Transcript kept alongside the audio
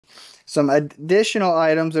some additional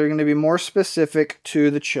items that are going to be more specific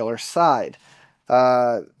to the chiller side.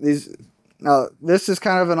 Now, this is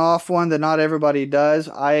kind of an off one that not everybody does.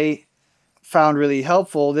 I found really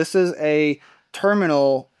helpful. This is a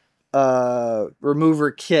terminal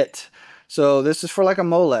remover kit. So this is for like a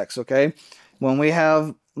Molex, okay? When we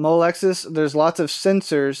have Molexes, there's lots of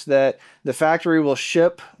sensors that the factory will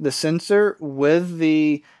ship the sensor with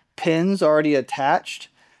the pins already attached,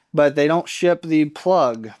 but they don't ship the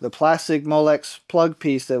plug, the plastic Molex plug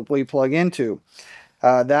piece that we plug into.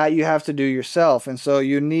 That you have to do yourself, and so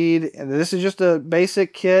you need. This is just a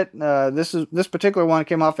basic kit. This particular one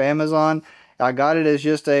came off Amazon. I got it as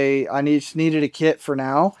just I just needed a kit for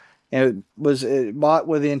now, and it was bought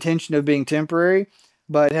with the intention of being temporary,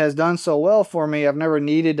 but it has done so well for me. I've never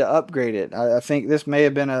needed to upgrade it. I think this may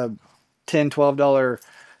have been a $10-12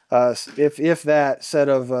 if that set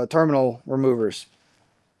of terminal removers.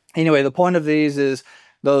 Anyway, the point of these is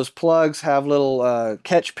those plugs have little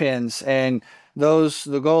catch pins, and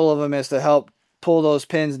the goal of them is to help pull those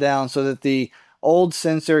pins down so that the old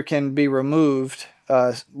sensor can be removed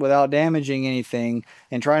without damaging anything.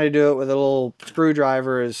 And trying to do it with a little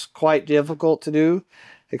screwdriver is quite difficult to do,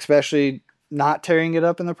 especially not tearing it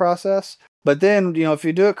up in the process. But then, if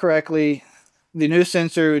you do it correctly, the new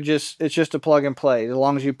sensor it's just a plug and play, as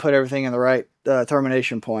long as you put everything in the right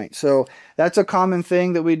termination point. So that's a common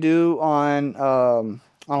thing that we do on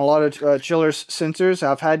a lot of chillers sensors.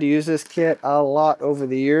 I've had to use this kit a lot over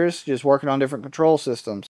the years, just working on different control systems.